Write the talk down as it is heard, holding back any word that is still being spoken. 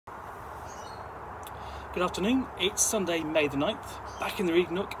Good afternoon, it's Sunday, May the 9th, back in the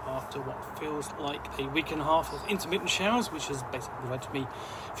reading nook after what feels like a week and a half of intermittent showers, which has basically prevented me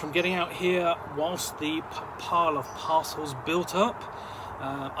from getting out here whilst the pile of parcels built up.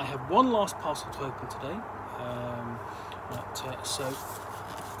 I have one last parcel to open today,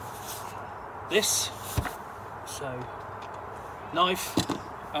 so knife,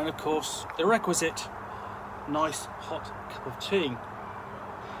 and of course the requisite nice hot cup of tea.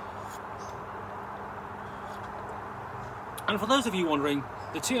 And for those of you wondering,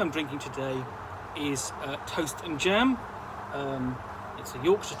 the tea I'm drinking today is toast and jam. It's a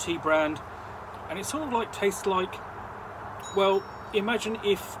Yorkshire tea brand, and it sort of like tastes like, well, imagine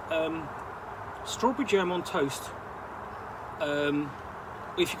if strawberry jam on toast,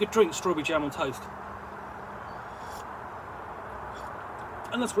 if you could drink strawberry jam on toast.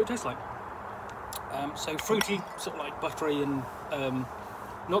 And that's what it tastes like. So fruity, sort of like buttery, and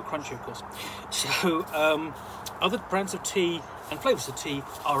not crunchy, of course. So other brands of tea and flavours of tea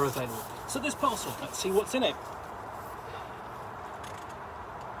are available. So this parcel, let's see what's in it.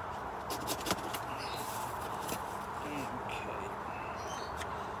 Okay.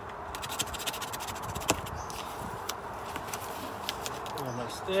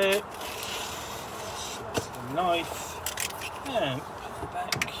 Almost there. Slice of the knife and put it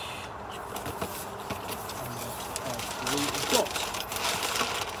back. We've got.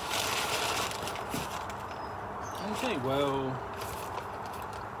 Okay, well,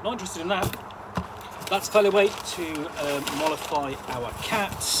 not interested in that. That's featherweight to mollify our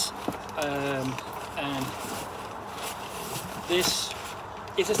cats, and this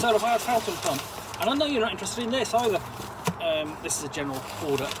is a certified fountain pump. And I know you're not interested in this either. This is a general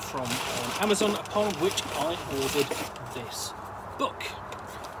order from Amazon, upon which I ordered this book.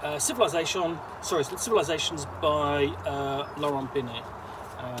 Civilisations by Laurent Binet,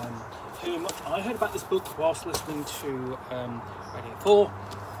 whom I heard about this book whilst listening to Radio 4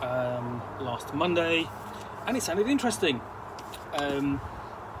 last Monday, and it sounded interesting. Okay,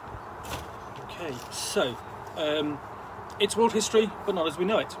 so it's world history, but not as we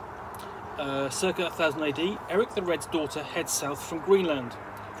know it. Circa 1000 AD, Eric the Red's daughter heads south from Greenland.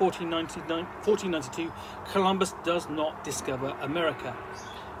 1492, Columbus does not discover America.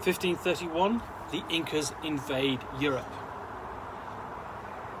 1531, the Incas invade Europe.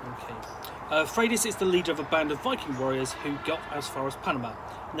 Okay. Freydis is the leader of a band of Viking warriors who got as far as Panama.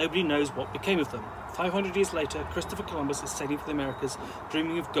 Nobody knows what became of them. 500 years later, Christopher Columbus is sailing for the Americas,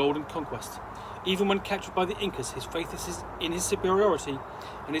 dreaming of gold and conquest. Even when captured by the Incas, his faith is in his superiority,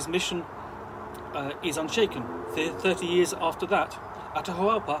 and his mission is unshaken. 30 years after that,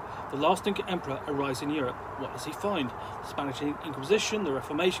 Atahualpa, the last Inca emperor, arrives in Europe. What does he find? The Spanish Inquisition, the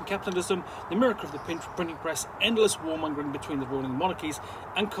Reformation, capitalism, the miracle of the printing press, endless warmongering between the ruling monarchies,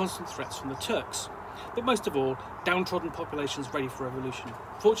 and constant threats from the Turks. But most of all, downtrodden populations ready for revolution.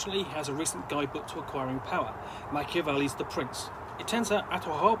 Fortunately, he has a recent guidebook to acquiring power, Machiavelli's The Prince. It turns out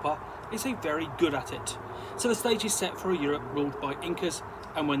Atahualpa is very good at it. So the stage is set for a Europe ruled by Incas,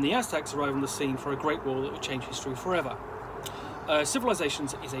 and when the Aztecs arrive on the scene for a great war that will change history forever.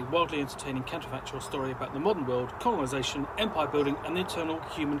 Civilisations is a wildly entertaining counterfactual story about the modern world, colonisation, empire building, and the eternal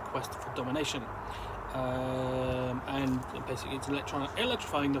human quest for domination. And basically it's an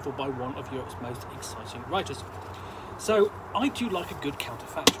electrifying novel by one of Europe's most exciting writers. So I do like a good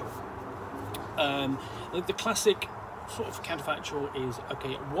counterfactual. The classic sort of counterfactual is,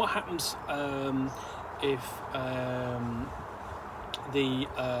 okay, what happens if the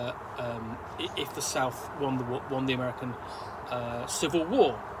South won the American Civil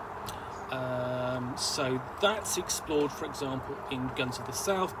War? So that's explored, for example, in Guns of the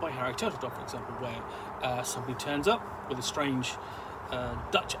South by Harry Turtledove, for example, where somebody turns up with a strange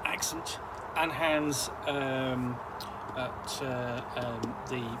Dutch accent and hands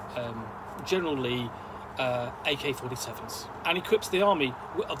the General Lee AK-47s, and equips the army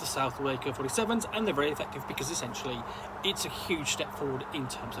of the South with AK-47s, and they're very effective because essentially it's a huge step forward in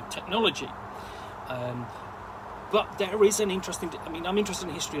terms of technology. But there is an interesting, I'm interested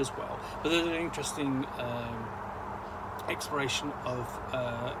in history as well, but there's an interesting exploration of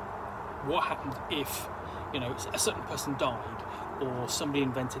what happened if, a certain person died, or somebody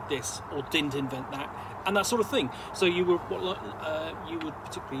invented this, or didn't invent that, and that sort of thing. So you would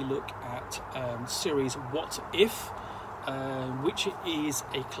particularly look at series What If, which is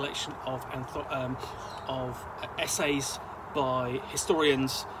a collection of essays by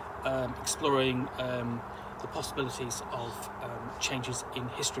historians exploring the possibilities of changes in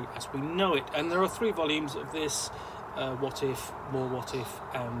history as we know it. And there are 3 volumes of this: What If, More What If,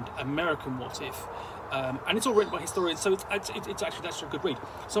 and American What If. And it's all written by historians, so it's actually a good read.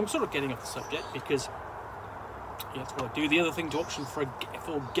 So I'm sort of getting off the subject because Yeah, that's what I do. The other thing to option for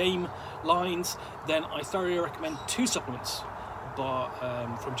game lines, then I thoroughly recommend two supplements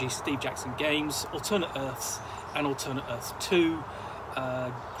from Steve Jackson Games, Alternate Earths and Alternate Earths 2.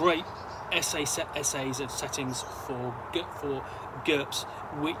 Great essays and settings for GURPS,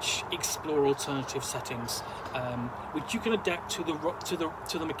 which explore alternative settings, which you can adapt to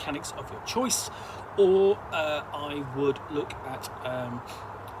the mechanics of your choice. Or I would look at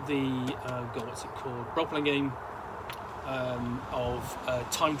what's it called? Role-playing game of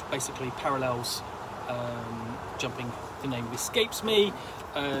timed, basically parallels, jumping. The name escapes me.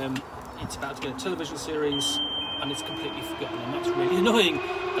 It's about to get a television series, and it's completely forgotten, and that's really annoying.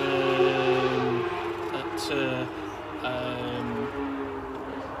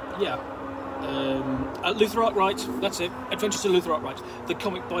 Luther Arkwright, that's it. Adventures of Luther Arkwright, the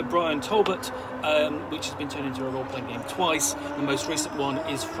comic by Brian Talbot, which has been turned into a role-playing game twice. The most recent one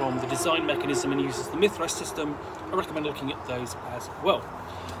is from the Design Mechanism and uses the Mithras system. I recommend looking at those as well.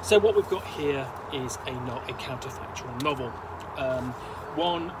 So what we've got here is a counterfactual novel,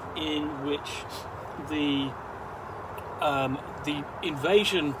 one in which the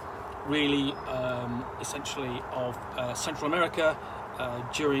invasion, really, essentially, of Central America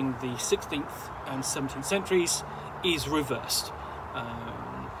during the 16th and 17th centuries is reversed,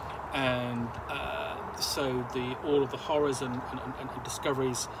 so all of the horrors and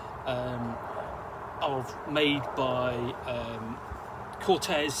discoveries made by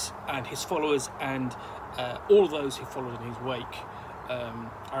Cortez and his followers, and all of those who followed in his wake,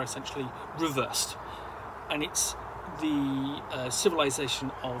 are essentially reversed, and it's the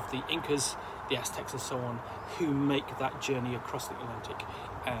civilization of the Incas, the Aztecs and so on, who make that journey across the Atlantic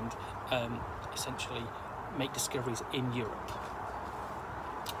and essentially make discoveries in Europe.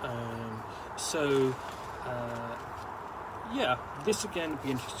 Yeah, this again would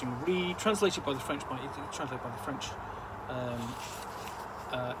be interesting. Translated by the French,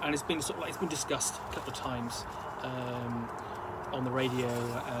 and it's been it's been discussed a couple of times on the radio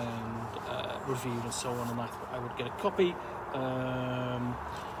and reviewed and so on, and I thought I would get a copy.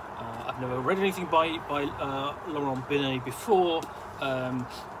 I've never read anything by Laurent Binet before,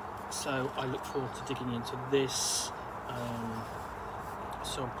 so I look forward to digging into this.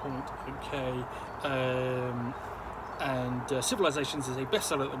 Okay. Civilisations is a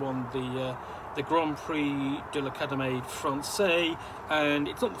bestseller that won the Grand Prix de l'Académie Française, and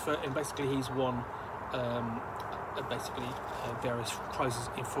it's not the first. And basically, he's won various prizes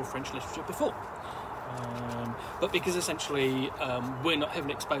for French literature before. But because essentially we're not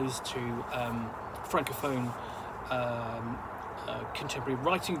heavily exposed to francophone contemporary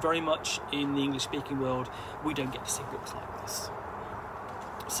writing very much in the English-speaking world, we don't get to see books like this.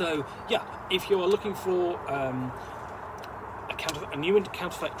 So yeah, if you are looking for a new and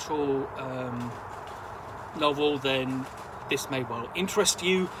counterfactual novel, then this may well interest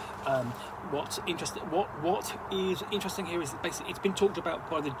you. What is interesting here is that basically it's been talked about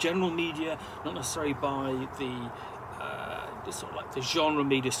by the general media, not necessarily by the sort of like the genre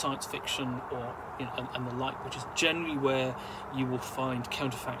media, science fiction, or and the like, which is generally where you will find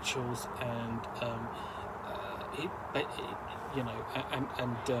counterfactuals and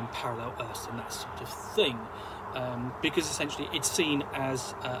parallel Earths and that sort of thing, because essentially it's seen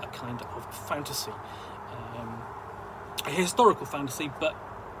as a kind of fantasy, a historical fantasy, but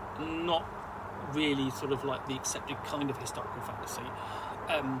not really sort of like the accepted kind of historical fantasy.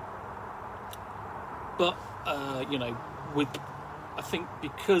 I think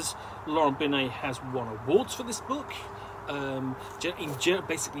because Laurent Binet has won awards for this book,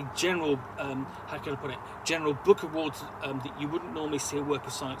 basically general, how can I put it, general book awards that you wouldn't normally see a work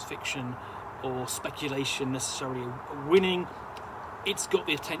of science fiction or speculation necessarily winning, it's got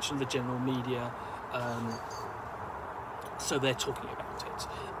the attention of the general media, so they're talking about it.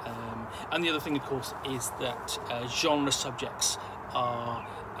 And the other thing, of course, is that genre subjects are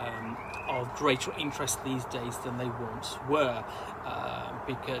of greater interest these days than they once were,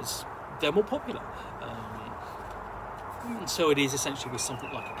 because they're more popular. So it is essentially with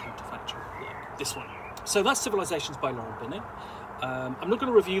something like a counterfactual, like this one. So that's Civilisations by Laurent Binet. I'm not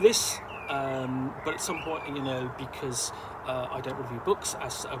going to review this, but at some point, because I don't review books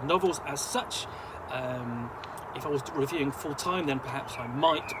of novels as such. If I was reviewing full time, then perhaps I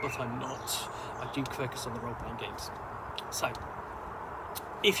might, but I'm not. I do focus on the role-playing games. So,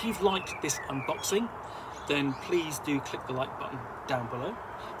 if you've liked this unboxing, then please do click the like button down below.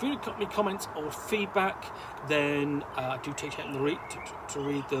 If you've got any comments or feedback, then I do take time to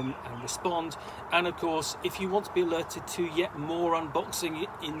read them and respond. And of course, if you want to be alerted to yet more unboxing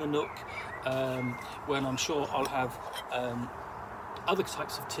in the Nook, when I'm sure I'll have other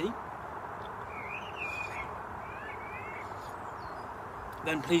types of tea,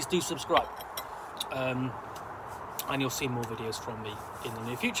 then please do subscribe. And you'll see more videos from me in the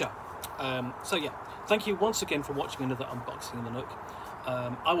near future. So yeah, thank you once again for watching another unboxing of the Nook.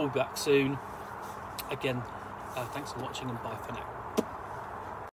 I will be back soon. Again, thanks for watching and bye for now.